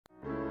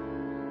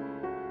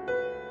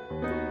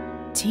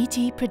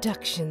TT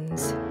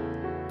Productions,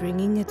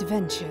 bringing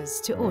adventures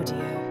to audio.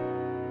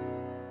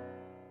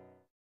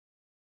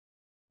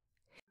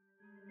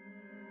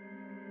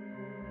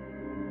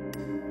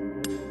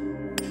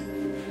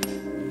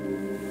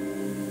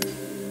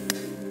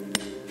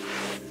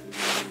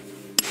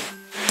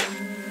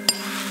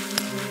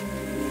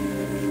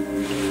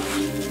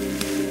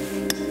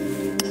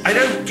 I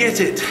don't get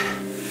it.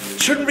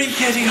 Shouldn't be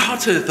getting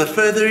hotter the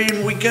further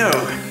in we go.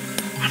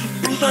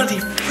 I'm bloody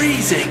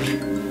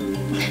freezing.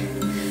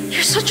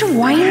 You're such a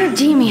whiner,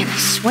 Damien, I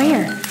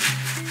swear.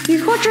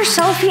 You've got your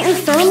self-heating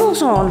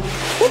thermals on.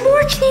 What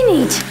more can you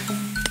need?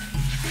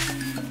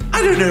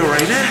 I don't know,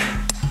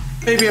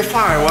 Rayna. Maybe a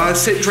fire while I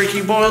sit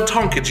drinking boiled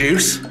tonka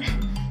juice.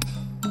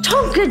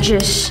 Tonka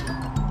juice?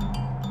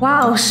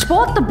 Wow,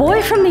 Spot the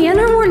boy from the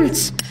inner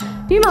worlds.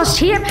 You must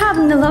hate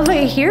having to live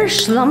out here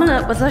slumming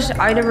it with us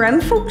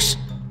out-of-rim folks.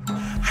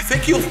 I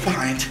think you'll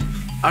find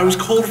I was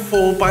called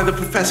for by the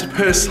professor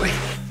personally.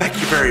 Thank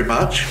you very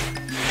much.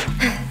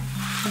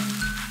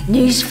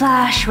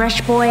 Newsflash,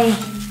 rich boy.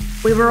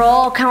 We were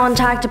all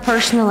contacted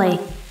personally.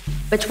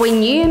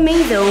 Between you and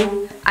me,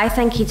 though, I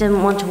think he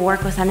didn't want to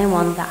work with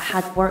anyone that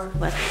had worked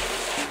with,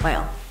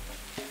 well,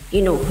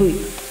 you know who.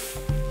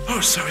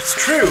 Oh, so it's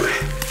true.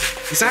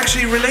 He's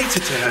actually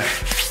related to her.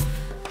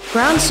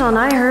 Grandson,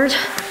 I heard.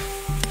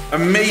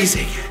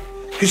 Amazing.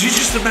 Could you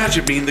just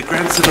imagine being the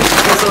grandson of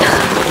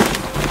Professor?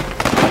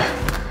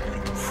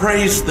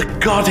 Praise the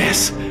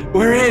goddess.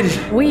 We're in.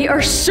 We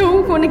are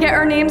so going to get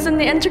our names in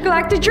the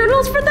intergalactic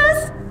journals for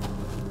this.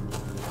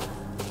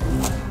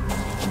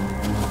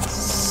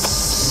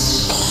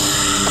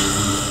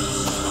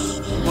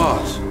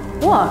 What?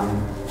 What?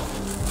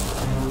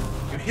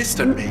 You hissed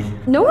at me.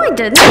 No, I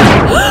didn't.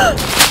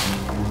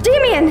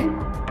 Damien!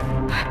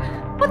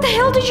 What the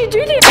hell did you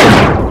do to you?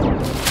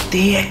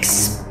 The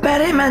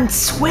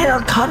experiments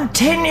will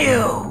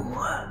continue.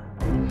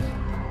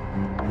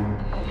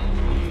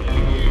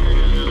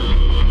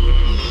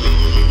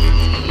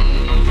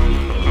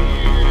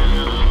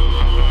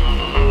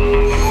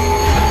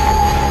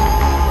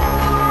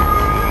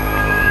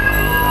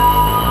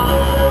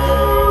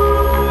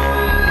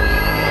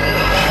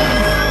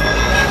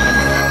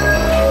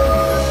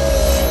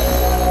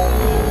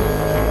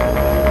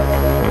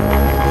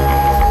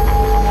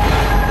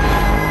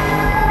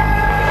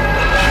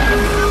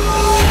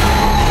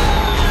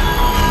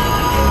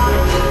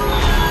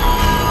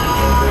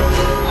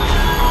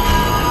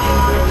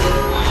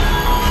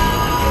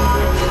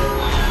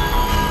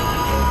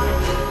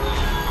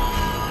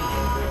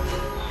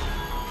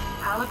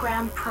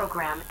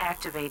 Program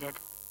activated.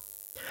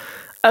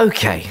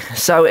 Okay,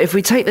 so if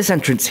we take this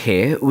entrance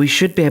here, we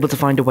should be able to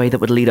find a way that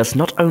would lead us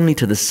not only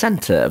to the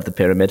center of the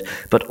pyramid,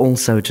 but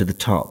also to the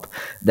top.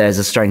 There's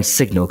a strange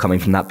signal coming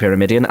from that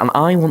pyramidion, and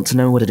I want to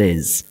know what it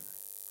is.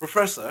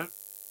 Professor,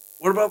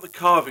 what about the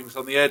carvings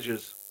on the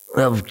edges?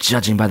 Well,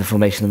 judging by the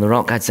formation of the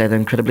rock, I'd say they're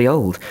incredibly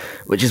old,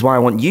 which is why I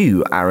want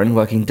you, Aaron,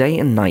 working day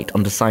and night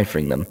on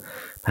deciphering them.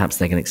 Perhaps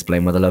they can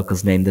explain why the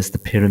locals named this the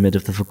Pyramid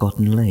of the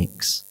Forgotten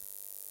Lakes.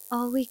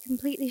 Are we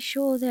completely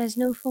sure there's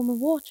no form of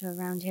water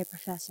around here,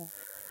 Professor?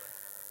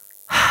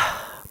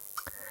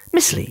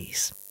 Miss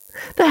Lees,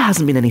 there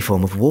hasn't been any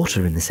form of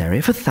water in this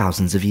area for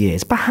thousands of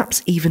years,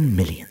 perhaps even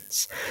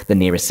millions. The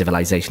nearest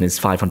civilization is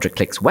 500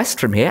 clicks west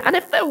from here, and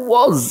if there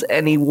was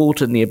any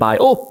water nearby,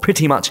 or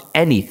pretty much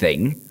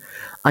anything,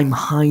 I'm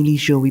highly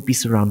sure we'd be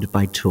surrounded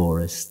by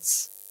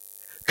tourists.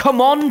 Come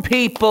on,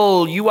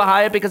 people! You were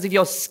hired because of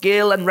your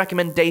skill and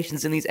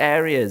recommendations in these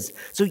areas.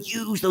 So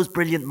use those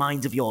brilliant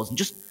minds of yours and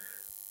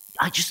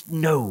I just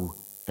know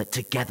that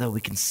together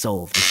we can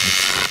solve this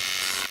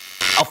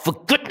mystery. Oh, for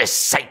goodness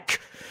sake!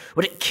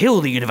 Would it kill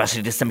the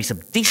university to send me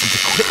some decent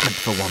equipment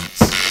for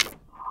once?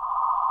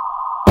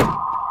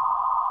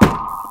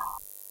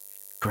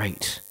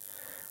 Great.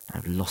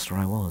 I've lost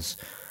where I was.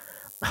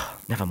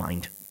 Never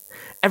mind.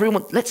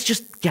 Everyone, let's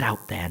just get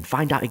out there and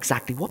find out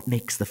exactly what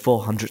makes the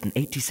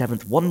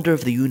 487th wonder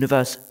of the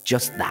universe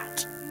just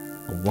that.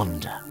 A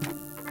wonder.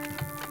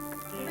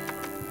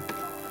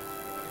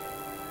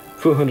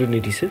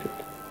 487?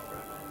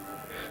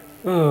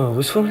 Oh,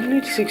 was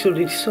 486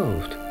 already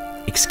solved?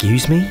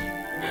 Excuse me?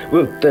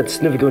 Well,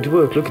 that's never going to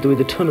work. Look at the way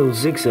the tunnels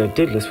zigzag.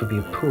 Daedalus would be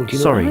appalled.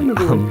 Sorry,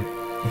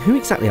 who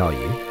exactly are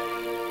you?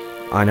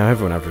 I know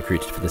everyone I've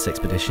recruited for this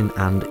expedition,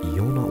 and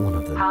you're not one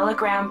of them.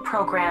 Hologram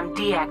program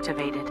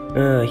deactivated.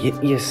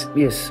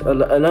 Yes.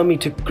 Allow me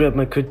to grab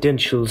my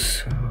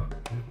credentials.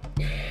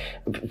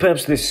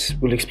 Perhaps this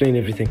will explain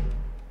everything.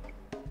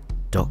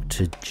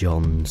 Dr.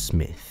 John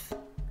Smith.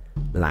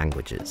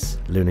 Languages.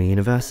 Lunar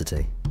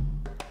University.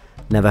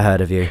 Never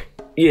heard of you.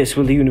 Yes,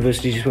 well, the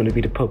university just wanted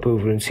me to pop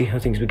over and see how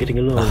things were getting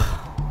along.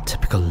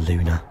 Typical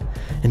Luna.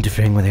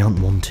 Interfering where they aren't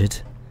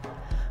wanted.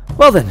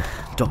 Well then,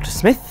 Dr.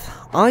 Smith,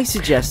 I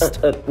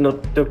suggest...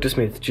 Not Dr.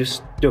 Smith,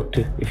 just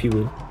Doctor, if you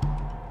will.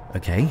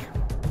 Okay,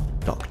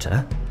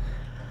 Doctor.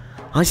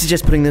 I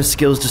suggest putting those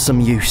skills to some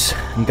use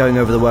and going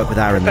over the work with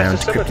Aaron there and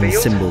decrypting the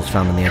symbols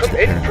found on the edge of the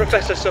pyramid.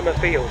 Professor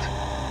Summerfield.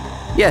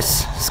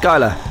 Yes,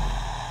 Skylar.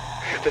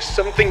 There's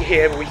something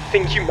here we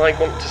think you might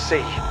want to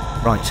see.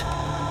 Right,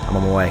 I'm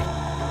on my way.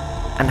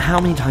 And how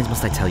many times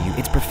must I tell you,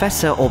 it's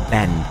Professor or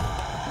Ben?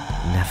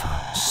 Never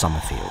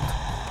Summerfield.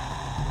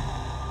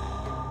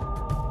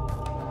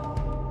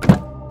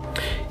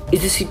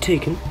 Is the seat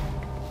taken?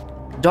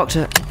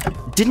 Doctor,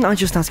 didn't I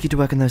just ask you to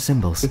work on those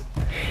symbols?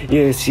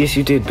 Yes,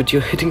 you did, but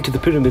you're heading to the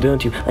pyramid,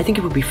 aren't you? I think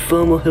it would be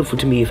far more helpful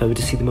to me if I were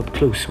to see them up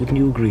close, wouldn't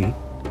you agree?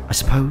 I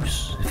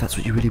suppose, if that's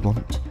what you really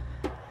want.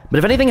 But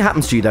if anything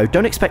happens to you, though,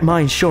 don't expect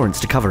my insurance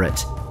to cover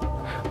it.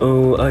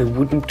 Oh, I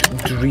wouldn't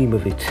dream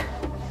of it.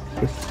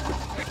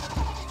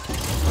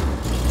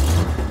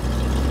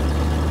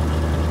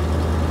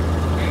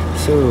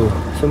 So,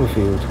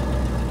 Summerfield.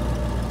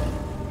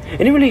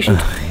 Any relation?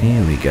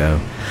 Here we go.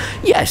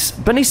 Yes,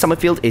 Bunny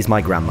Summerfield is my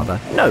grandmother.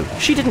 No,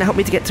 she didn't help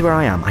me to get to where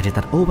I am. I did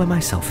that all by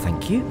myself,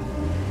 thank you.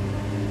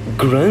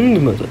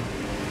 Grandmother?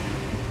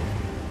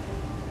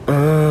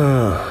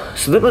 Ah,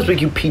 so that must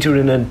make you Peter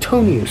and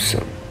Antonio's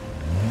son.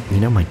 You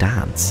know my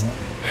dad's.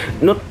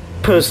 Not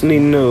personally,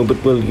 no,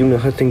 but well, you know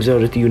how things are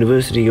at the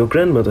university. Your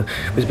grandmother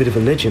was a bit of a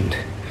legend.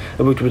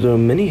 I worked with her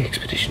on many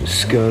expeditions.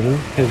 Skylar,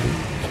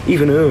 Heaven,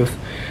 even Earth.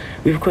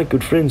 We were quite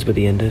good friends by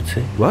the end, I'd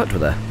say. Worked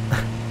with her?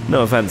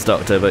 No offence,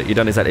 Doctor, but you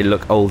don't exactly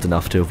look old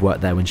enough to have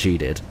worked there when she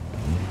did.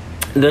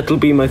 That'll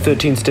be my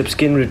 13-step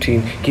skin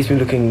routine. Keeps me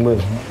looking,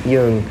 well,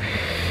 young.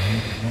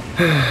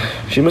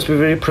 She must be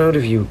very proud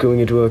of you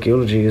going into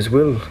archaeology as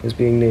well as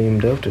being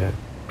named after her.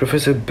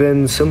 Professor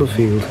Ben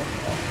Summerfield.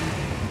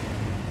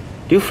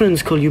 Do your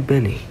friends call you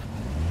Benny?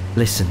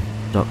 Listen,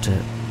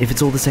 Doctor, if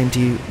it's all the same to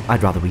you,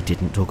 I'd rather we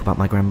didn't talk about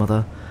my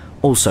grandmother.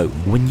 Also,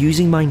 when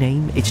using my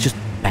name, it's just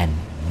Ben,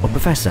 or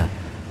Professor.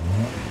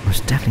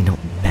 Most definitely not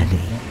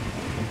Benny.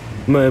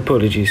 My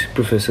apologies,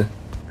 Professor.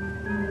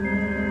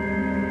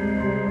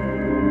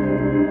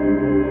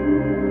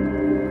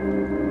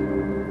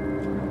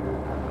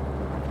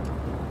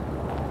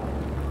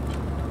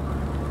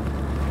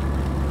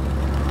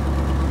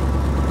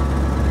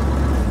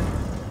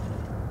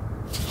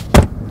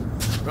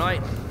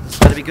 Right, this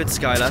better be good,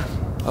 Skylar.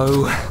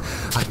 Oh,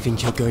 I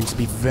think you're going to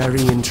be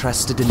very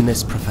interested in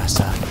this,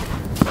 Professor.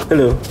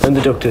 Hello, I'm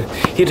the Doctor,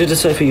 here to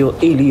decipher your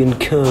alien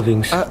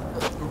carvings.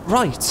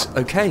 Right,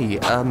 okay,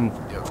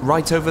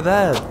 right over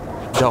there,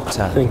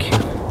 Doctor. Thank you.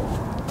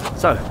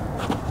 So,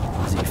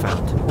 what's it you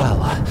found? Well,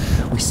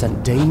 we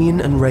sent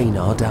Damien and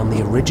Rayna down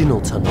the original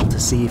tunnel to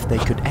see if they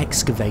could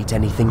excavate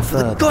anything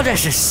further. For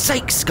goddess'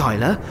 sake,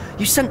 Skylar!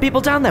 You sent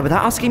people down there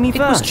without asking me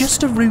first! It was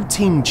just a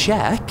routine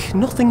check,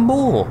 nothing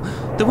more.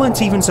 They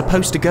weren't even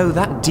supposed to go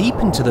that deep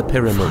into the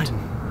pyramid.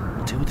 Fine.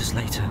 We'll deal with this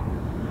later.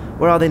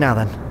 Where are they now,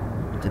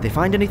 then? Did they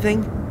find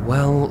anything?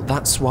 Well,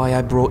 that's why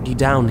I brought you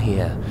down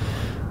here.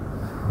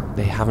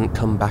 They haven't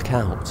come back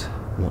out.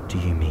 What do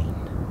you mean?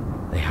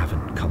 They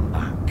haven't come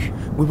back?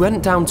 We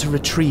went down to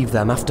retrieve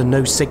them after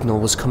no signal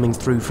was coming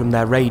through from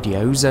their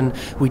radios, and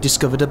we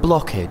discovered a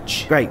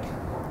blockage. Great.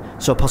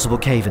 So a possible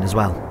cave-in as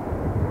well.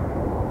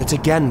 But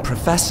again,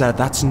 Professor,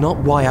 that's not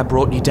why I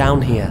brought you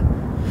down here.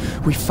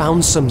 We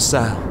found some,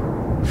 sir.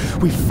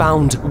 We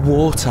found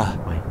water.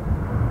 Wait,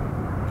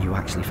 you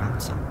actually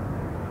found some?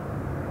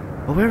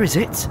 Well, where is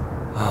it?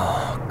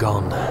 Oh,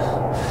 gone.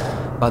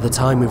 By the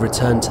time we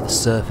returned to the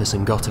surface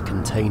and got a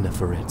container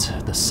for it,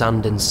 the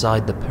sand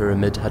inside the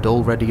pyramid had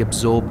already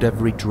absorbed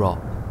every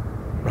drop.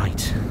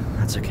 Right,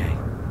 that's okay.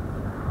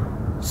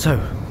 So,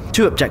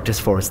 2 objectives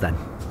for us then.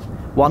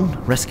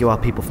 1, rescue our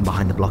people from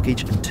behind the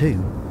blockage, and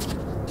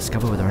 2,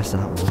 discover where the rest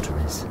of that water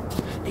is.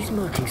 These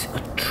markings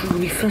are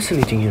truly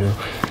fascinating, you know.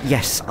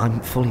 Yes, I'm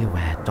fully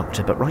aware,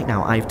 Doctor, but right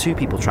now I have 2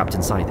 people trapped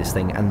inside this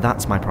thing, and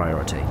that's my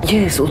priority.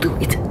 Yes, although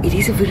it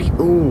is a very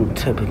old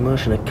type of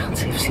Martian. I can't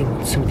say I've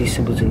seen some of these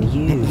symbols in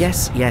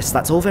years. Yes,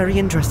 that's all very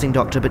interesting,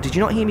 Doctor, but did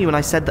you not hear me when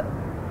I said that...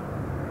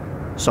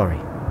 Sorry.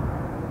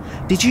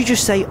 Did you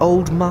just say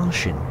old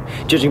Martian?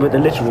 Judging by the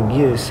lettering,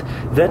 yes.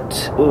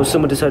 That, or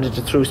someone decided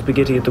to throw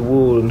spaghetti at the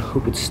wall and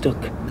hope it stuck.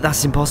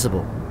 That's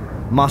impossible.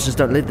 Martians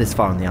don't live this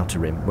far on the outer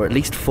rim. We're at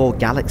least 4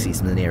 galaxies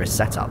from the nearest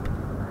setup.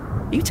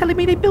 Are you telling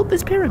me they built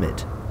this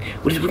pyramid?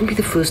 Well, it wouldn't be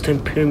the first time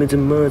pyramids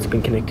and Mars have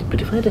been connected,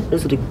 but if I had to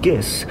hazard a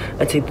guess,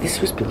 I'd say this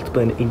was built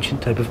by an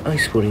ancient type of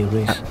ice warrior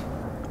race.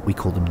 We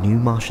call them new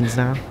Martians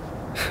now?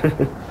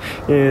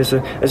 Yes,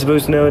 I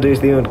suppose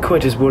nowadays they aren't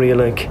quite as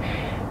warrior-like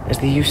as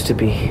they used to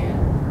be.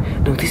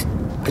 No,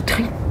 the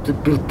type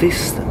that built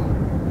this, though,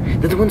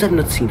 they're the ones I've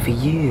not seen for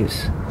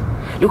years.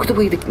 Look at the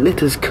way the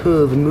letters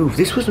curve and move.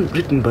 This wasn't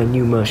written by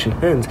new Martian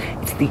hands.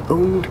 It's the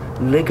old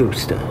Lego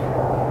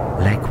style.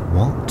 Leg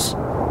what?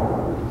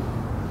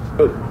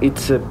 Oh,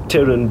 it's a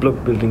Terran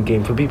block building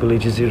game for people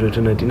ages 0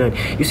 to 99.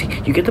 You see,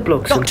 you get the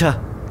blocks. Doctor,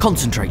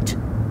 concentrate.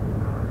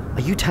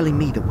 Are you telling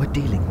me that we're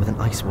dealing with an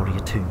ice warrior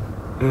too?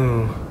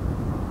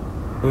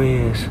 Oh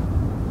yes.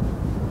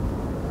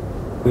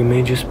 We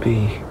may just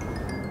be.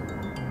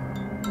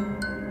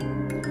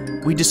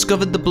 We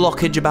discovered the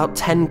blockage about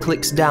 10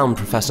 clicks down,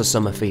 Professor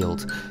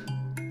Summerfield.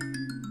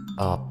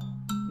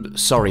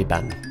 Sorry,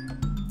 Ben.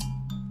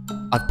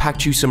 I've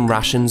packed you some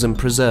rations and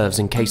preserves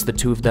in case the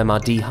 2 of them are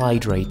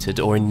dehydrated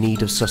or in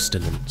need of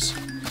sustenance.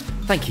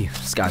 Thank you,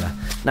 Skylar.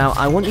 Now,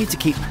 I want you to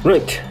keep...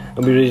 Right,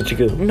 I'll be ready to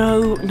go.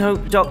 No,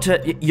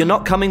 Doctor, you're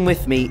not coming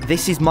with me.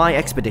 This is my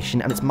expedition,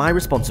 and it's my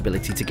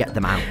responsibility to get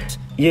them out.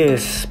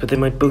 Yes, but they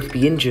might both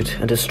be injured,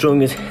 and as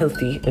strong and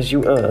healthy as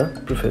you are,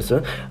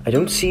 Professor, I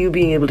don't see you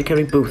being able to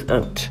carry both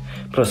out.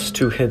 Plus,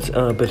 2 heads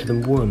are better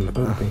than 1,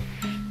 aren't they?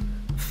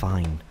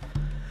 Fine.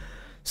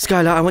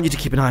 Skylar, I want you to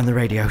keep an eye on the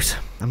radios.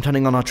 I'm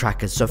turning on our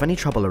trackers, so if any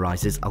trouble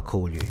arises, I'll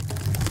call you.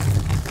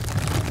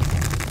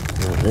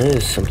 Well,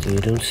 there's something you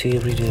don't see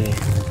every day.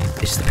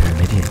 It's the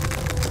Pyramidion.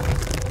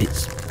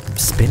 It's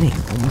spinning,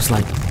 almost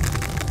like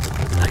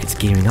it's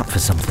gearing up for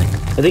something.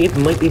 I think it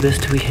might be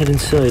best we head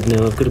inside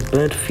now. I've got a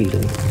bad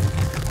feeling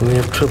we may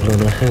have trouble on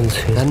our hands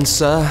here. Then,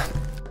 sir,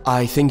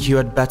 I think you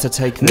had better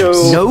take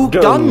this. No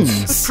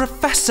guns! But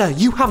Professor,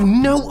 you have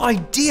no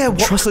idea what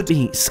Trust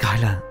me,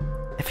 Skylar.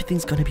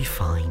 Everything's gonna be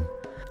fine.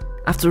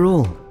 After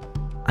all,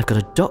 I've got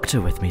a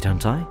doctor with me,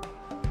 don't I?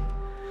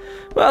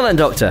 Well then,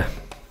 Doctor.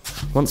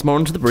 Once more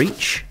into the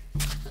breach.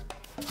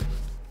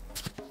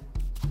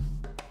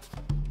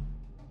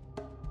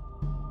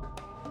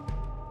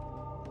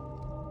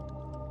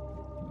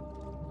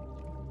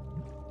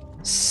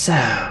 So,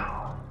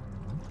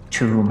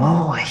 2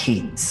 more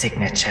heat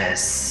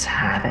signatures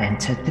have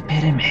entered the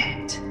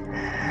pyramid.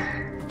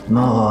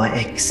 More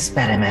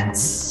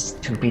experiments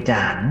to be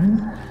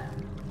done.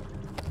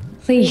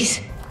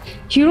 Please,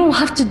 you don't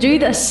have to do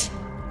this.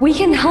 We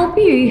can help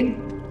you.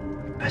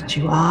 But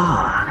you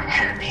are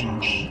helping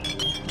me.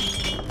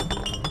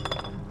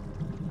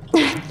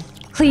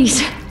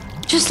 Please,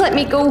 just let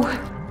me go.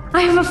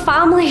 I have a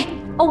family,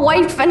 a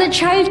wife and a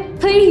child.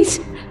 Please.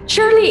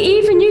 Surely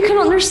even you can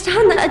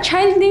understand that a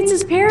child needs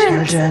his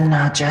parents. Children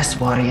are just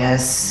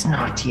warriors,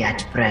 not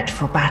yet bred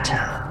for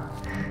battle.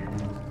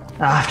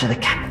 After the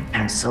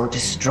council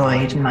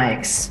destroyed my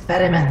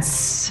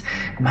experiments,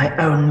 my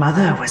own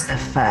mother was the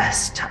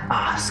first to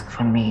ask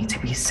for me to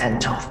be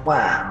sent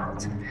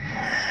off-world.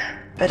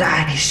 But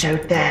I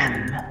showed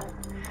them.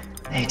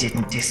 They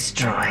didn't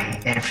destroy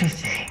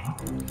everything.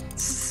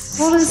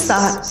 What is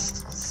that?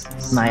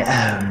 My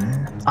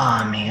own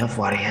army of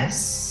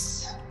warriors.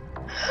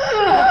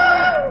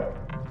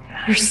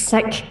 You're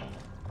sick.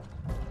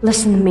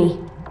 Listen to me.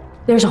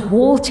 There's a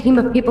whole team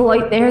of people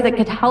out there that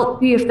could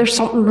help you if there's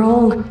something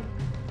wrong.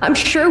 I'm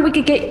sure we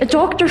could get a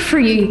doctor for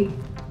you.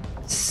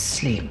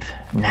 Sleep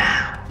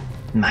now,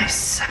 my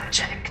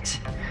subject.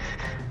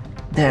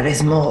 There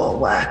is more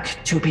work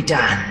to be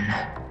done.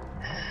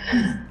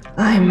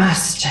 I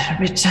must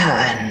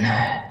return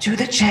to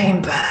the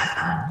chamber.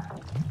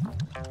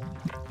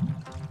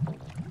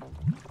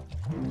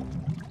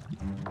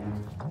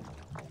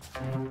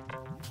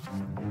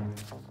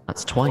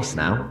 That's twice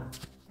now.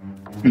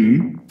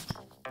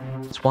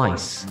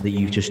 Twice that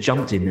you've just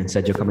jumped in and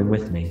said you're coming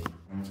with me.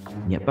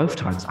 And yet both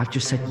times I've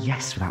just said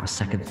yes without a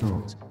second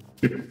thought.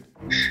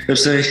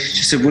 Perhaps I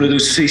just have one of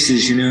those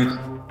faces, you know.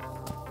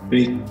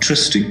 Very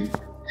trusting.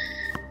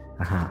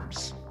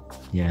 Perhaps.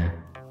 Yeah.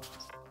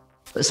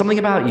 There's something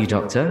about you,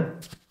 Doctor.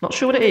 Not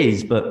sure what it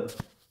is, but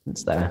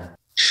it's there.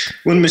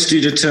 One mystery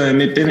at a time,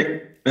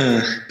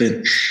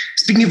 Ben.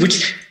 Speaking of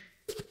which,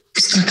 we're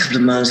still a couple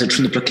of miles out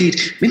from the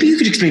blockade. Maybe you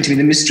could explain to me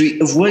the mystery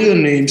of why your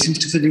name seems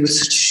to fill you with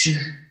such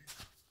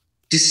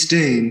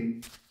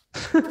disdain.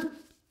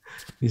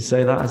 You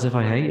say that as if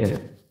I hate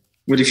it.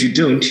 Well, if you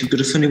don't, you've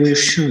got a funny way of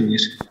showing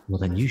it. Well,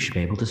 then you should be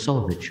able to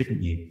solve it,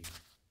 shouldn't you?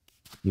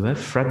 You were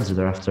friends with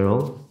her after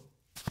all.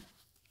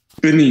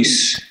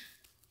 Bernice,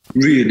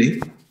 really?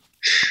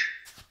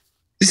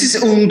 This is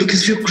all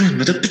because of your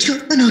grandmother, but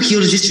you're an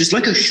archaeologist just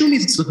like her. Surely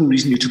that's the whole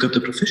reason you took up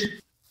the profession.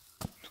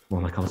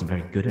 Well, like I wasn't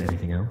very good at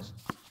anything else.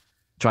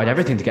 Tried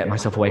everything to get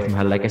myself away from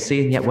her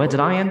legacy, and yet where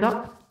did I end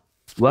up?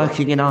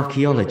 Working in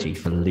archaeology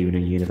for Lunar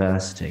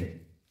University.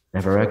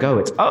 Never a go.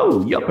 It's,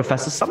 oh, you're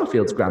Professor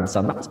Summerfield's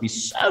grandson. That must be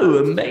so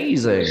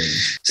amazing.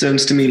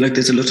 Sounds to me like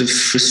there's a lot of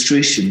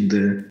frustration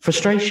there.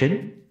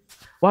 Frustration?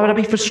 Why would I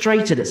be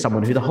frustrated at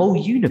someone who the whole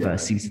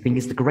universe seems to think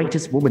is the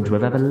greatest woman to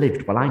have ever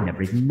lived while I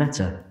never even met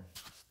her?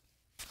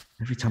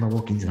 Every time I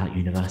walk into that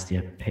university,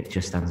 a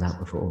picture stands out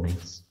before me.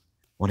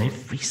 One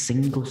every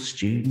single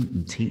student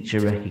and teacher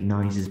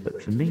recognises, but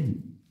for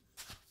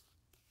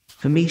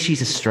me,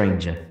 she's a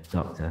stranger,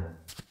 Doctor.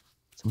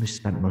 Someone who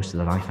spent most of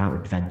their life out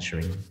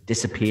adventuring,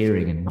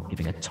 disappearing and not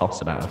giving a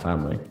toss about her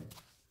family.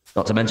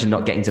 Not to mention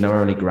not getting to know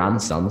her only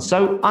grandson.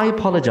 So I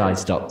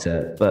apologise,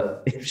 Doctor,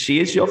 but if she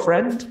is your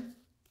friend,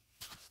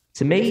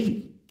 to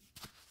me,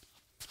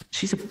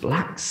 she's a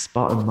black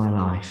spot in my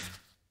life.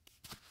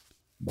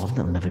 One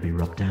that'll never be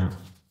rubbed out.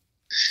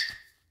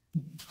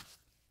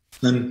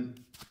 I'm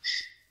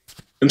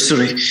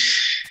sorry.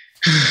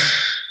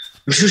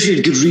 I'm sure she had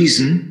a good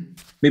reason.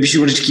 Maybe she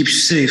wanted to keep you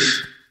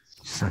safe.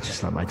 Sounds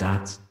just like my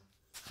dad's.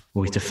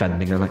 Always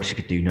defending her like she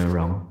could do no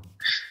wrong.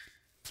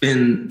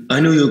 Ben, I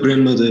know your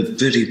grandmother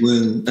very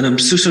well, and I'm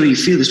so sorry you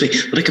feel this way,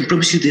 but I can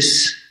promise you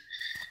this.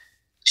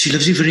 She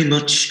loves you very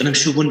much, and I'm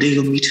sure one day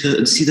you'll meet her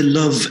and see the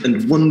love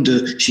and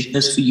wonder she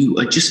has for you.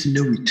 I just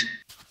know it.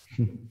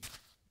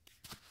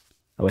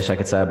 I wish I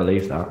could say I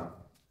believe that.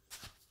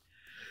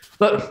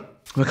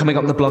 But We're coming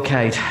up the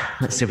blockade.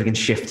 Let's see if we can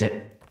shift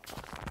it.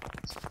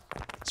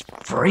 It's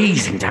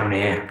freezing down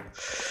here.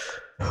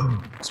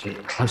 Let's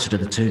get closer to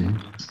the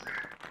tomb.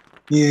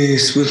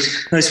 Yes, well,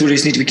 ice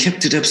warriors need to be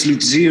kept at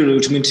absolute zero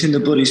to maintain their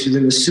bodies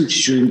within the suit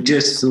during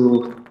death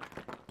or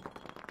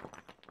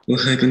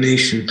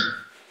hibernation.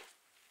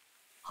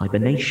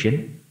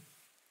 Hibernation?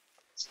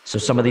 So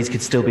some of these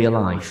could still be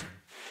alive?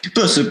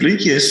 Possibly,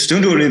 yes.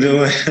 Don't worry,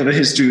 though. I have a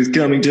history with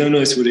calming down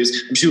ice warriors.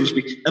 I'm sure it'll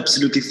be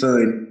absolutely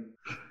fine.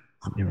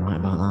 I'll be right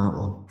about that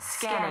one.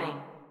 Scanning.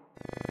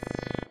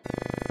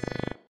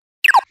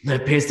 There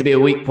appears to be a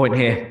weak point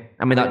here.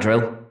 Hand me that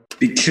drill.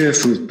 Be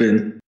careful,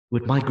 Ben.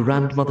 Would my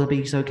grandmother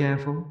be so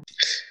careful?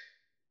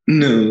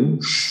 No.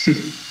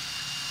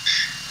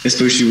 I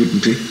suppose she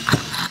wouldn't be.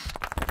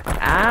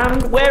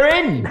 And we're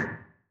in!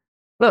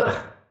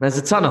 Look, there's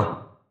a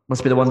tunnel.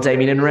 Must be the one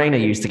Damien and Rayna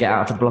used to get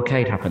out after the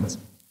blockade happened.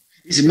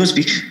 Yes, it must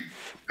be.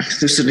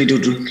 Those certainly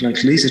don't look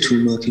like laser tool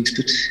markings,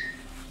 but...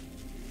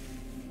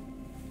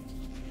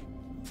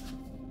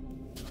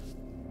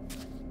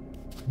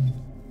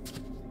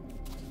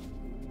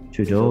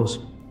 Two doors.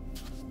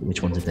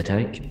 Which one did they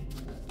take?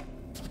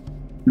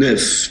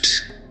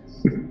 Left.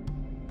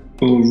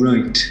 Or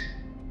right.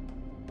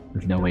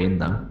 We've no way in,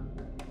 though.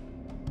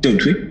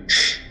 Don't we?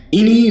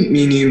 Eeny,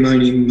 meeny,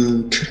 miny,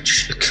 mo,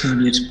 catch a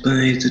carnet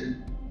by the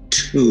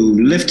toe.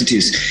 Left it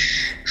is.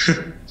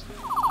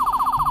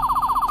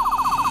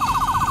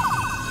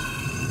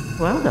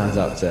 Well done,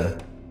 Doctor.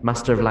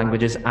 Master of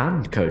languages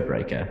and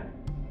codebreaker.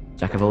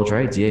 Jack of all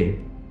trades, you.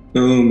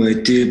 Oh, my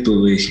dear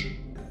boy.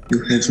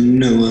 You have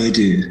no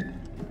idea.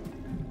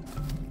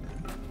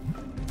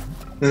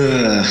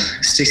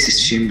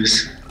 Stasis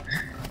chambers.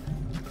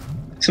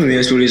 Some of the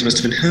ice warriors must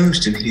have been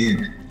housed in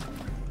here.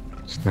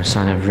 There's no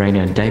sign of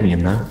Rayna and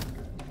Damien, though.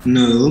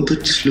 No,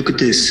 but look at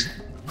this.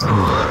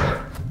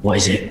 What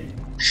is it?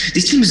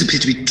 These chambers appear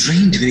to be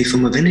drained of any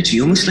form of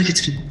energy, almost like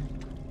it's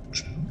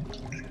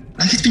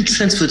been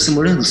transferred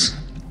somewhere else.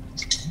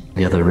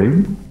 The other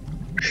room?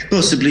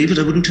 Possibly, but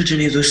I wouldn't touch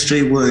any of those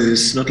stray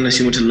wires, not unless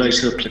you want to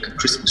light up like a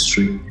Christmas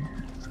tree.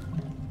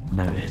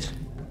 Noted.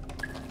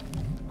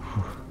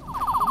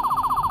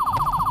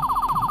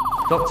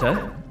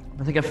 Doctor,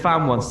 I think I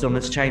found one still in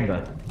its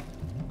chamber.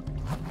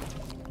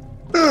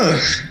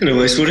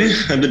 Hello, Ice Warrior.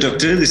 I'm the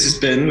Doctor. This is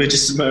Ben. We're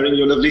just admiring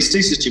your lovely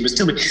stasis chambers.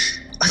 Tell me,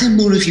 are there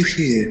more of you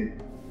here?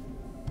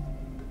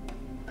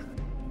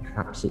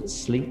 Perhaps it's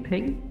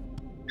sleeping?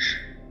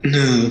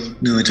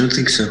 No, I don't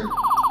think so.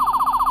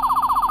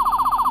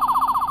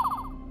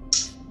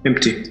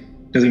 Empty.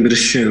 Nothing but a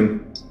show.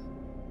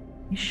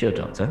 You sure,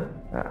 Doctor?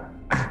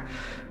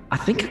 I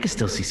think I can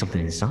still see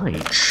something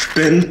inside.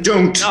 Ben,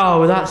 don't!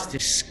 Oh, that's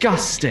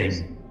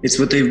disgusting. It's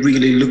what they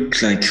really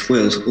look like.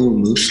 Well,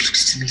 almost.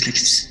 Looks to me like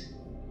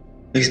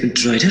it's been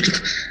dried out.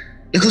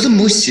 Look, all the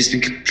moisture's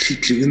been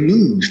completely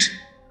removed.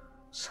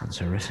 Sounds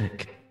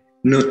horrific.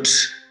 Not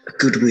a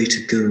good way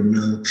to go,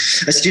 no.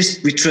 I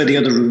suggest we try the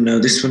other room now.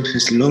 This one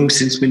has long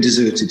since been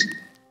deserted.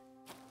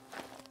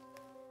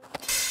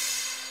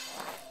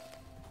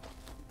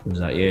 Was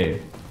that you?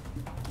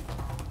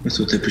 I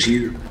thought that was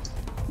you.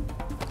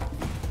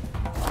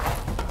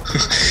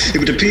 It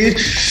would appear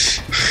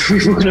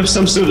we've woken up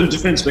some sort of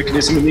defense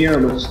mechanism in the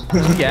armor.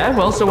 Yeah,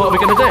 well, so what are we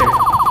going to do?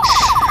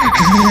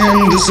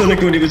 And the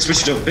sonic won't even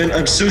switch it off, Ben.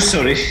 I'm so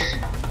sorry.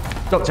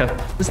 Doctor,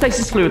 the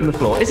stasis fluid on the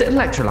floor, is it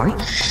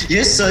electrolyte?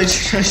 Yes, I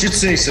should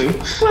say so.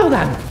 Well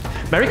then,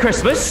 Merry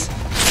Christmas.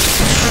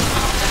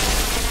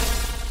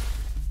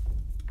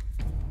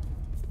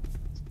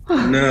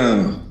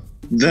 Now,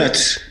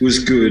 that was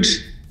good.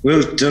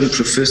 Well done,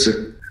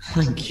 Professor.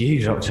 Thank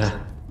you,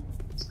 Doctor.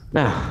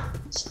 Now,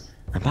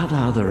 about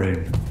that other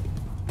room.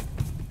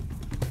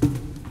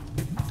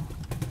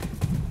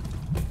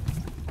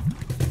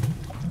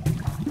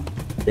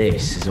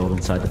 This is all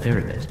inside the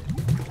pyramid.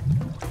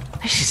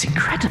 This is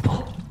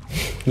incredible.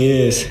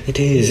 Yes, it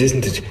is,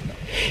 isn't it?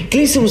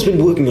 Clearly someone's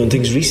been working on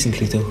things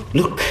recently, though.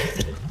 Look,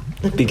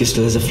 that beaker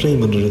still has a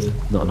flame under it.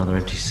 Not another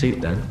empty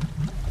suit, then?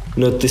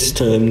 Not this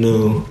time,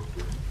 no.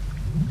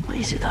 What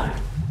is it, though?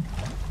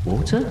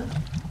 Water?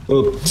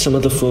 Or some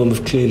other form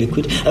of clear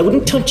liquid. I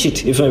wouldn't touch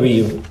it if I were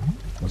you.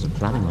 Wasn't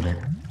planning on it.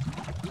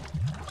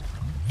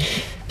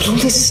 But all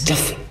this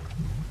stuff...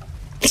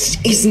 This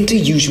isn't a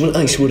usual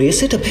Ice Warrior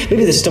setup.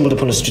 Maybe they stumbled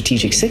upon a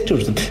strategic sector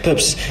of them,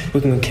 perhaps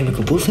working on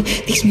chemical warfare.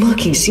 These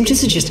markings seem to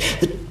suggest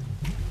that...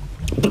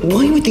 But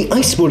why would the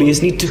Ice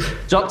Warriors need to...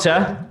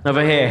 Doctor,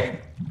 over here.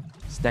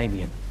 It's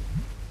Damien.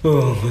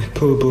 Oh, my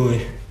poor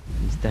boy.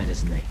 He's dead,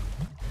 isn't he?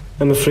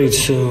 I'm afraid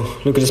so.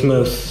 Look at his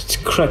mouth. It's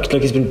cracked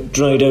like he's been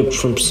dried out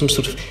from some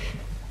form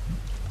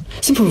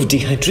of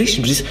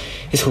dehydration, but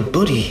his whole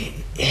body,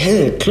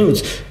 hair,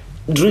 clothes,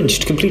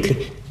 drenched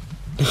completely.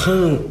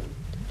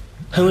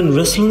 How in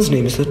Ruslan's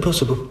name is that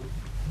possible?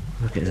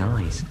 Look at his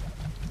eyes.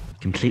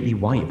 Completely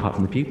white apart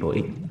from the pupil.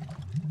 He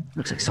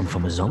looks like some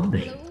form of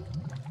zombie. Hello?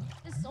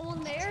 Is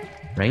someone there?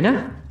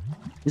 Rayna?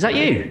 Is that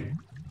you?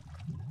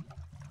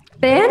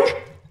 Ben?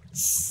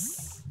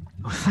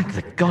 Oh, thank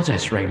the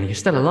goddess, Rayna, you're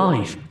still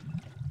alive.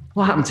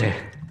 What happened to you?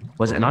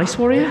 Was it an Ice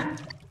Warrior?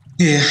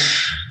 Yeah,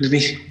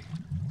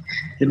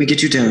 Let me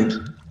get you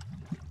down.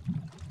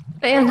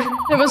 Ben,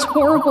 it was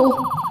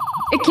horrible.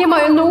 It came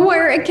out of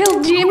nowhere. It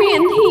killed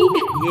Damien.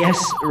 Yes,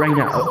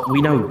 Rayna,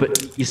 we know,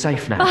 but you're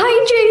safe now.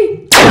 Behind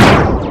you!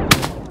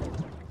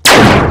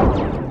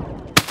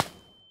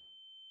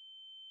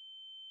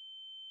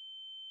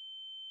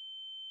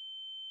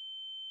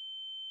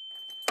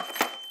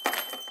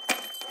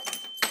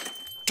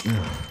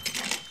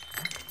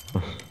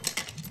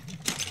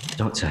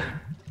 Doctor,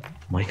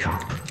 wake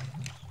up.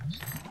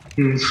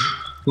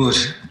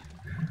 What?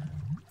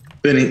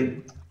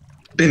 Benny,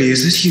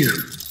 is this you?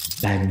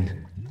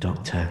 Ben,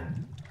 Doctor.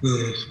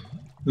 Oh,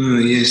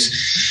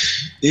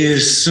 yes.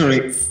 Yes, sorry.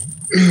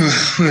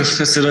 Well,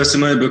 that's the last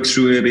of my book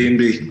through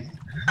Airbnb.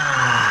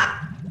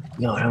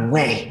 You're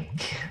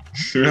awake.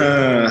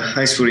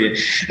 Nice for you.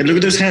 And look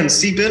at those hands.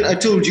 See, Ben, I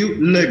told you,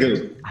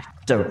 Lego. I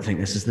don't think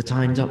this is the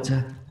time,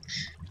 Doctor.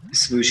 I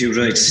suppose you're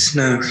right.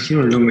 Now,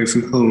 you're a long way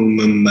from home,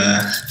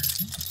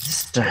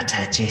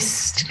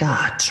 Strategist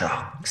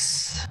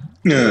Gartrox.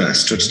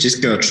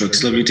 Strategist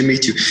Gartrox. Lovely to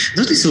meet you. I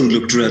thought this all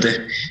looked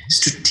rather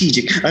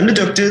strategic. I'm the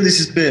Doctor. This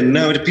is Ben.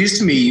 Now, it appears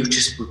to me you've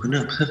just woken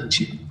up, haven't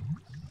you?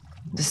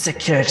 The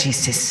security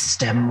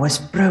system was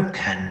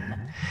broken.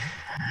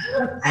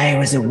 I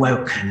was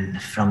awoken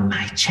from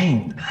my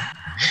chamber.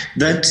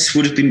 That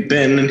would have been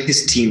Ben and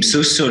his team.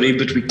 So sorry,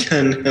 but we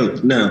can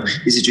help now.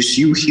 Is it just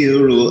you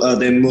here, or are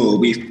there more?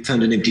 We've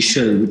found an empty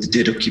shell with the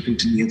dead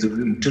occupant in the other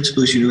room. Don't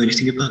suppose you know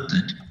anything about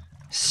that?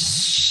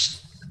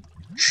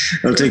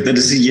 I'll take that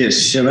as a yes,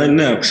 shall I?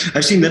 Now,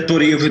 I've seen that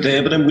body over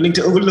there, but I'm willing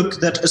to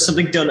overlook that as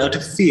something done out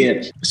of fear.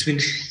 It's been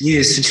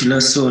years since you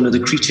last saw another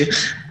creature,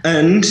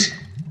 and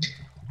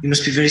you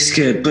must be very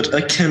scared, but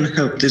I can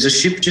help. There's a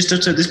ship just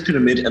outside this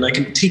pyramid, and I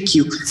can take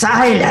you...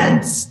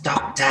 Silence,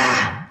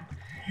 Doctor!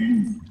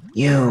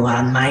 You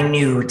are my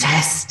new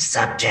test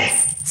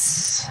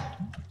subjects.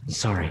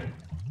 Sorry.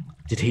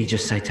 Did he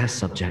just say test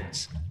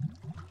subjects?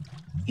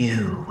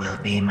 You will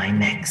be my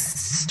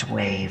next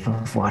wave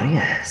of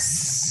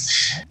warriors.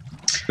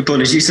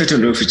 Apologies, I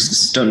don't know if it's the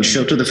stun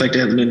shot or the fact I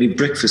haven't had any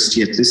breakfast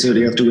yet this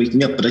early after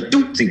waking up, but I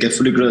don't think I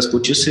fully grasp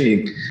what you're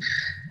saying.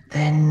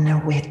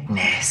 Then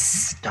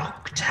witness,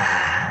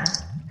 Doctor,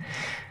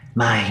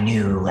 my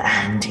new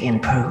and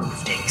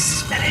improved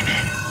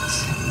experiment.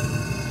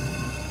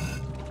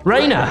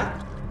 Rayna!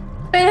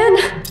 Ben,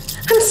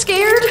 I'm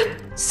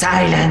scared.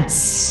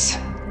 Silence!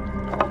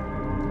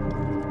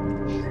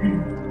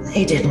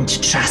 They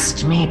didn't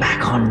trust me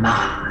back on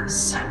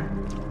Mars.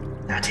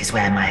 That is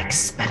where my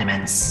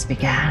experiments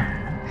began.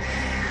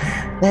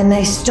 Then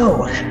they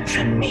stole him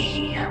from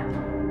me.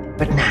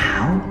 But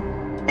now,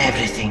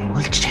 everything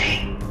will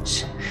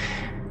change.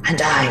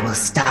 And I will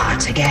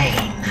start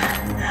again.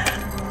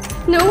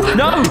 No!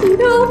 No!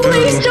 No,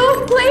 please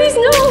don't! Please,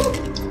 no!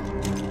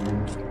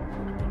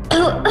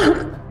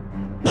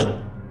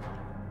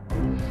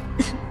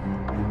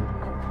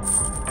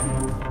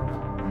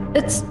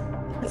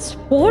 It's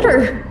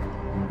water.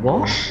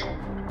 What?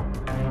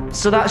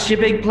 So that's your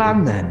big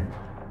plan then?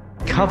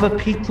 Cover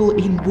people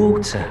in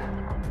water?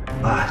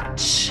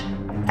 Watch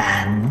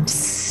and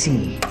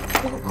see.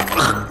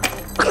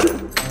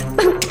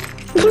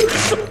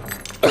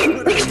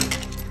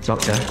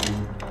 Doctor,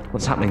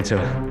 what's happening to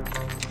her?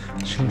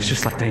 She looks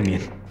just like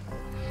Damien.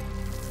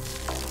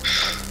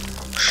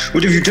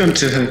 What have you done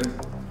to her?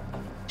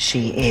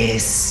 She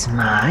is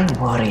my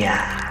warrior.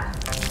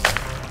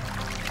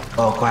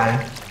 Ogwal,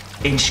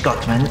 inch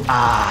Gottman,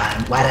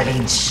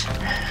 Waravinch.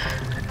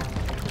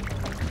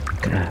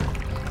 Look at her.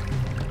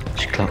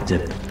 She clocked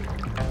it.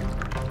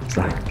 It's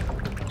like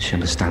she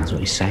understands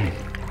what he's saying.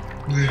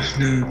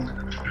 No.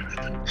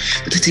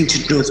 But that's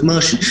ancient North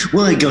Martian.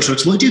 Why,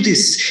 Gotrox? Why do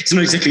this? It's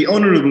not exactly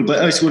honorable by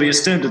Ice Warrior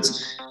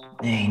standards.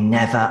 They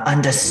never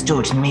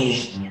understood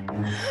me.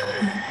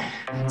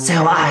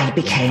 So I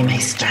became a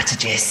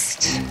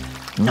strategist,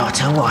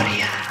 not a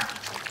warrior.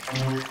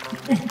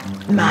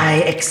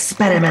 My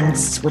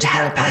experiments would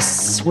help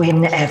us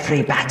win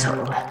every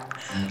battle.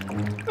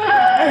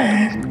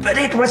 But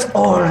it was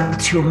all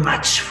too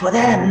much for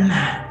them.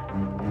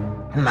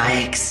 My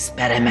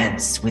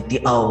experiments with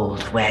the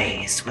old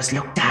ways was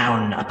looked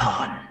down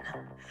upon.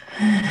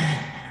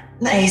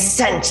 They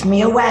sent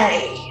me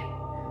away.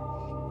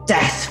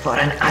 Death for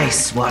an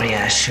ice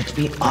warrior should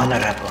be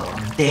honorable.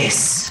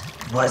 This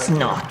was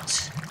not.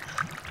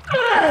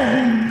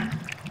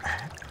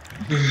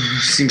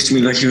 Seems to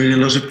me like you're in a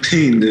lot of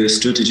pain there,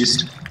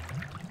 strategist.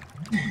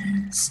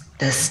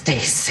 The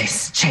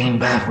stasis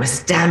chamber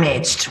was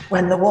damaged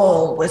when the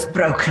wall was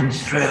broken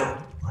through.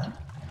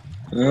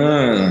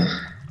 Ah,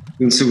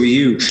 and so were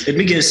you. Let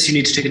me guess, you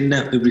need to take a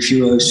nap every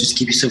few hours just to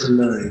keep yourself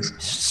alive.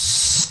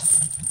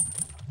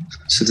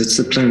 So that's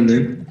the plan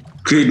then?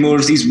 Create more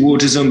of these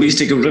water zombies,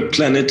 take over a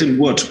planet, and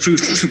what?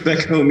 Prove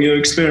back home your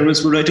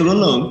experiments were right all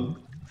along?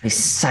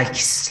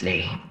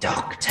 Precisely,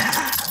 Doctor.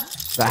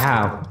 But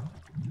how?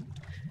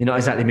 You're not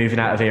exactly moving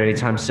out of here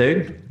anytime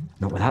soon.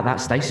 Not without that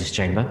stasis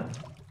chamber.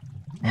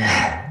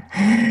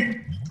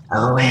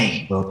 A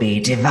way will be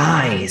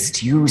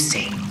devised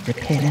using the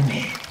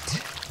pyramid.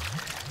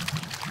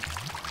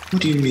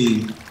 What do you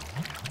mean?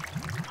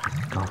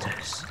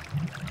 Goddess.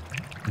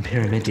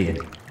 Pyramidion.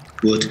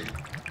 What?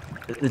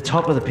 The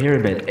top of the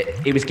pyramid,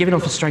 it was giving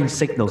off a strange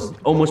signals,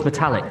 almost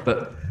metallic,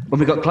 but when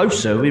we got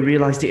closer, we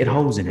realised it had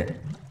holes in it.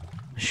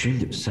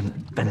 Assumed it was some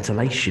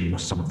ventilation or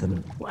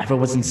something, whatever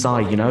was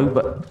inside, you know,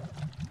 but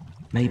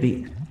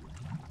maybe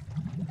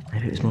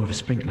it was more of a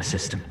sprinkler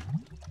system.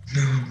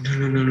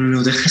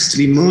 No. There has to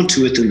be more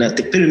to it than that.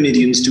 The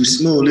Pyramidion's too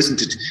small,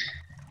 isn't it?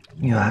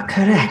 You are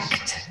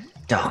correct,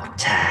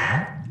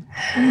 Doctor.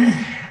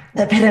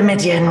 The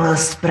Pyramidion will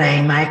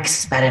spray my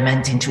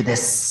experiment into the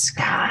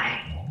sky.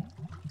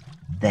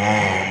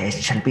 There it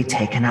shall be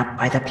taken up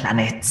by the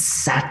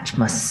planet's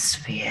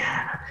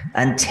atmosphere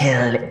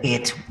until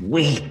it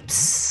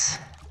weeps.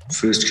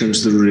 First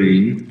comes the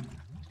rain,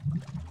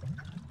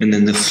 and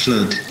then the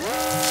flood.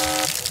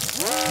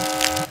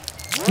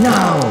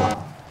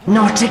 No,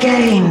 not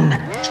again.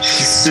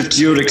 Except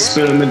your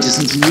experiment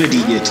isn't ready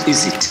yet,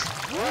 is it?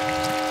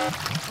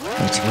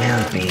 It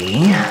will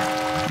be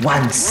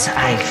once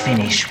I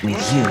finish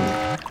with you,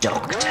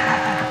 Doctor.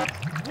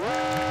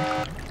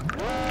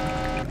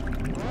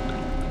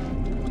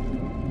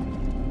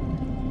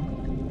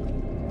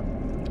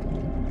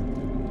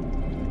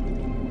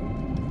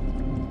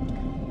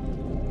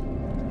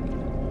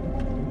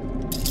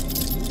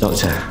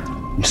 Doctor,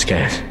 I'm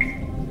scared.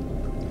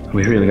 Are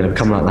we really going to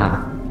become like that?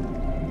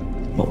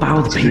 What about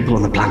all the people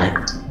on the planet?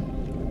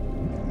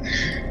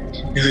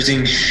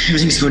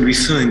 Everything's going to be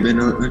fine, Ben.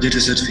 I'll get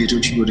us out of here,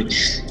 don't you worry.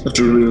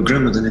 After all, your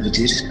grandmother never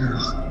did.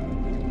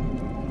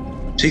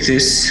 Oh. Take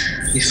this,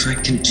 if I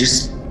can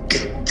just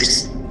get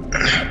this.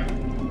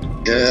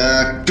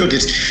 Got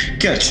it.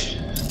 Catch.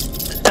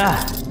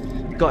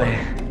 Got it.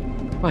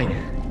 Wait,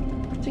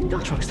 didn't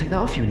Gotrox take that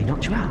off you when he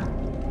knocked you out?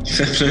 If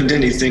I've learned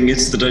anything,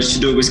 it's that I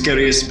should always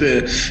carry a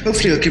spare.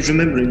 Hopefully I'll keep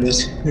remembering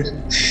that.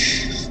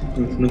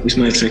 Not with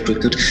my track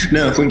record.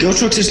 Now, when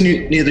Gotrox is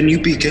near the new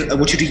beaker, I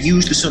want you to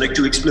use the sonic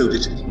to explode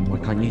it. Why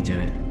can't you do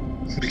it?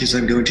 Because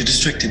I'm going to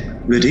distract him.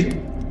 Ready?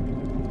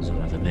 Does it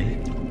ever be?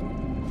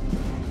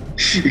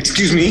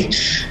 Excuse me?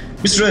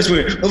 Mr.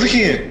 Asware, over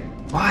here!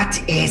 What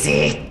is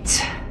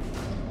it?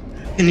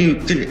 Can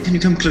you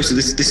come closer?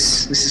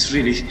 This is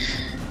really...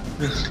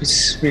 Well,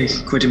 it's really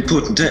quite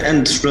important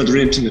and rather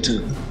intimate,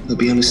 I'll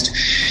be honest.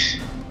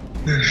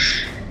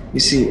 You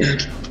see,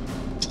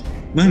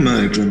 my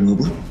grandma,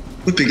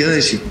 what big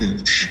eyes you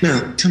have.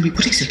 Now, tell me,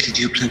 what exactly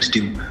do you plan to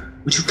do?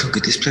 Would you conquer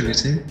this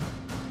planet, eh?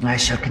 I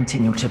shall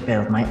continue to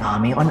build my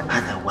army on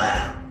other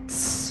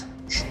worlds.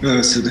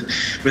 Oh, so the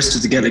rest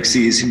of the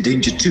galaxy is in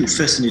danger too.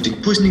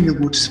 Fascinating. Poisoning the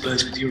water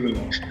supplies with your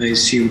own, I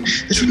assume.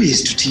 That really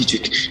is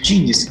strategic.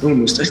 Genius,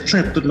 almost. I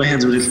can't put my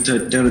hands a little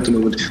tied down at the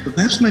moment, but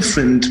perhaps my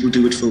friend will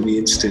do it for me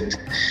instead.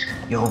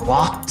 Your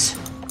what?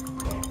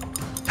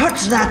 Put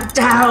that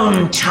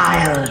down,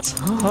 child!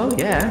 Oh,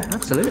 yeah,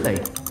 absolutely.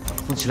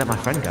 Once you let my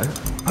friend go.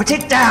 Put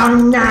it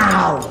down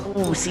now!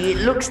 Oh, see, it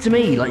looks to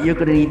me like you're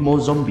going to need more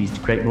zombies to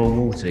create more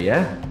water,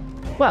 yeah?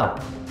 Well,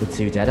 with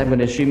two dead, I'm going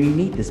to assume you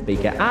need this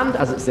beaker, and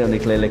as it's the only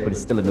clear liquid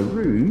still in the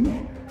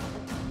room,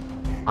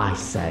 I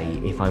say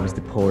if I was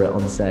to pour it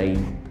on, say,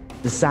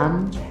 the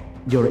sand,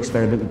 your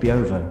experiment would be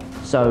over.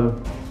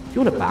 So, if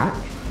you want it back,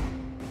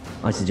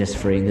 I suggest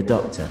freeing the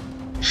doctor.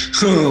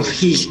 Oh,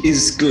 he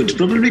is good.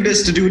 Probably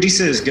best to do what he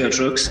says,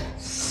 Gotrox.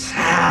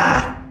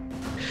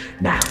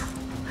 Now,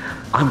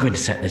 I'm going to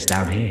set this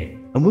down here,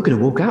 and we're going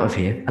to walk out of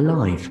here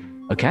alive,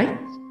 okay?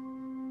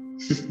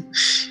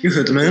 You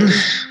heard the man.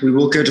 We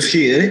walk out of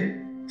here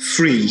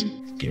free.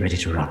 Get ready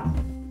to run.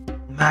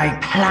 My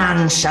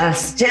plan shall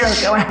still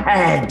go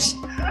ahead.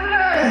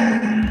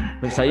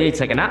 Looks like you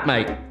take a nap,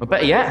 mate. Or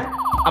better yet,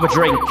 have a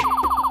drink.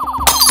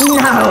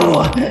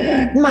 No!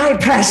 My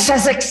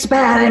precious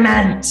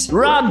experiment!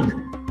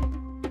 Run!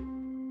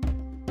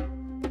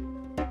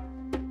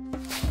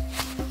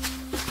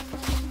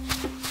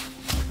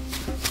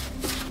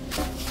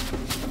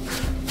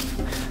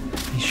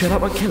 You sure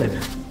that won't kill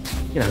him?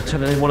 You know,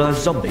 turning in one of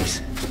those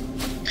zombies.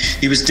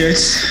 He was dead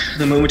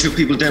the moment two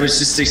people damaged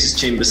his stasis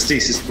chamber.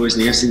 Stasis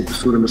poisoning, I've seen it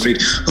before, I'm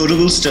afraid.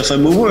 Horrible stuff,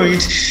 I'm more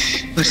worried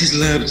about his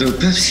lab, though.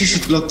 Perhaps you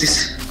should block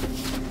this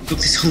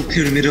whole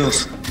pyramid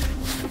off.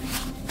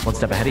 One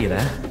step ahead of you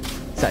there.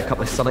 Set a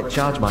couple of sonic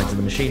charge mines in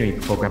the machinery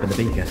before grabbing the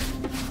beaker.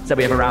 So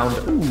we have around,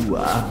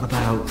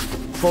 about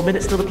 4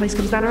 minutes till the place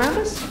comes down around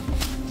us.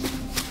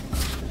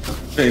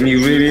 Ben,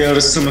 you really are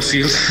a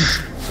Summerfield.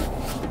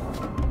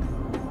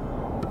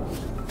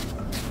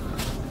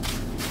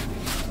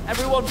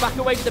 Everyone back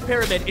away to the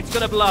pyramid, it's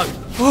gonna blow.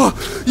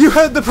 Oh, you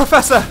heard the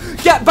professor!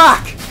 Get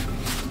back!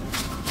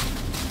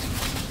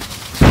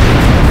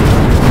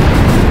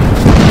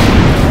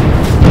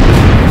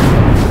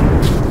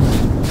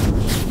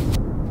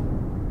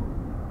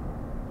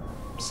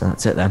 So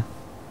that's it then.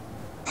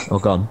 All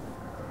gone.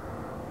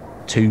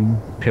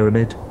 Tomb,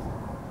 pyramid.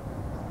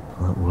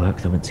 All that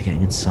work that went to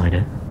getting inside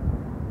it.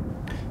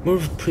 More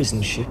of a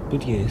prison ship,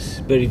 but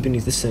yes, buried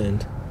beneath the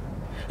sand.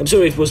 I'm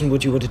sorry it wasn't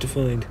what you wanted to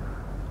find.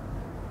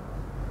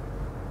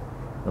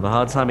 I have a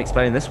hard time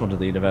explaining this one to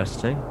the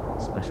university,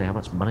 especially how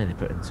much money they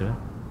put into it.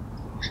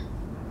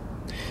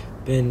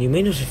 Ben, you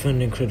may not have found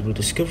an incredible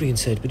discovery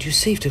inside, but you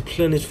saved a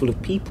planet full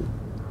of people.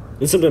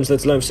 And sometimes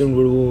that's life's own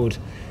reward.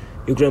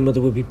 Your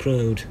grandmother would be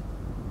proud.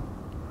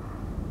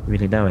 You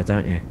really know her,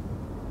 don't you?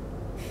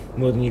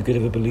 More than you could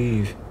ever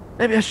believe.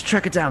 Maybe I should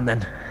track her down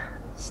then.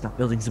 Start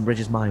building some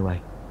bridges my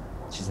way.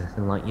 She's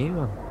anything like you,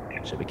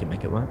 I'm sure we can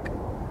make it work.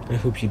 I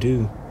hope you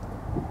do.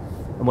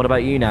 And what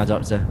about you now,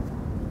 Doctor?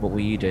 What will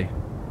you do?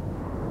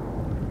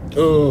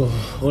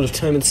 Oh, all of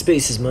time and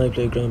space is my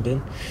playground,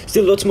 Ben.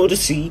 Still lots more to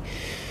see.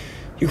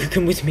 You could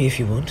come with me if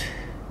you want.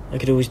 I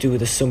could always do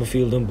with a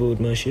Summerfield on board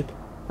my ship.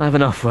 I have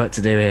enough work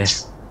to do here.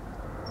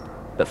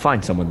 But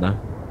find someone, though.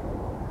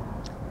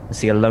 I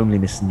see a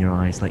loneliness in your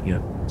eyes, like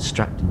you're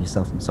distracting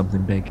yourself from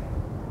something big.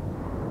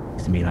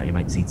 Looks to me like you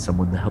might need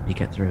someone to help you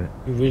get through it.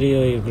 You really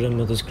are your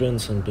grandmother's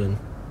grandson, Ben.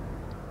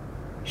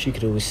 She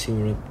could always see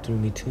right through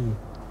me, too.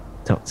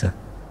 Doctor.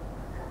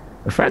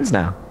 We're friends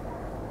now.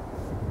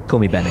 Call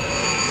me Benny.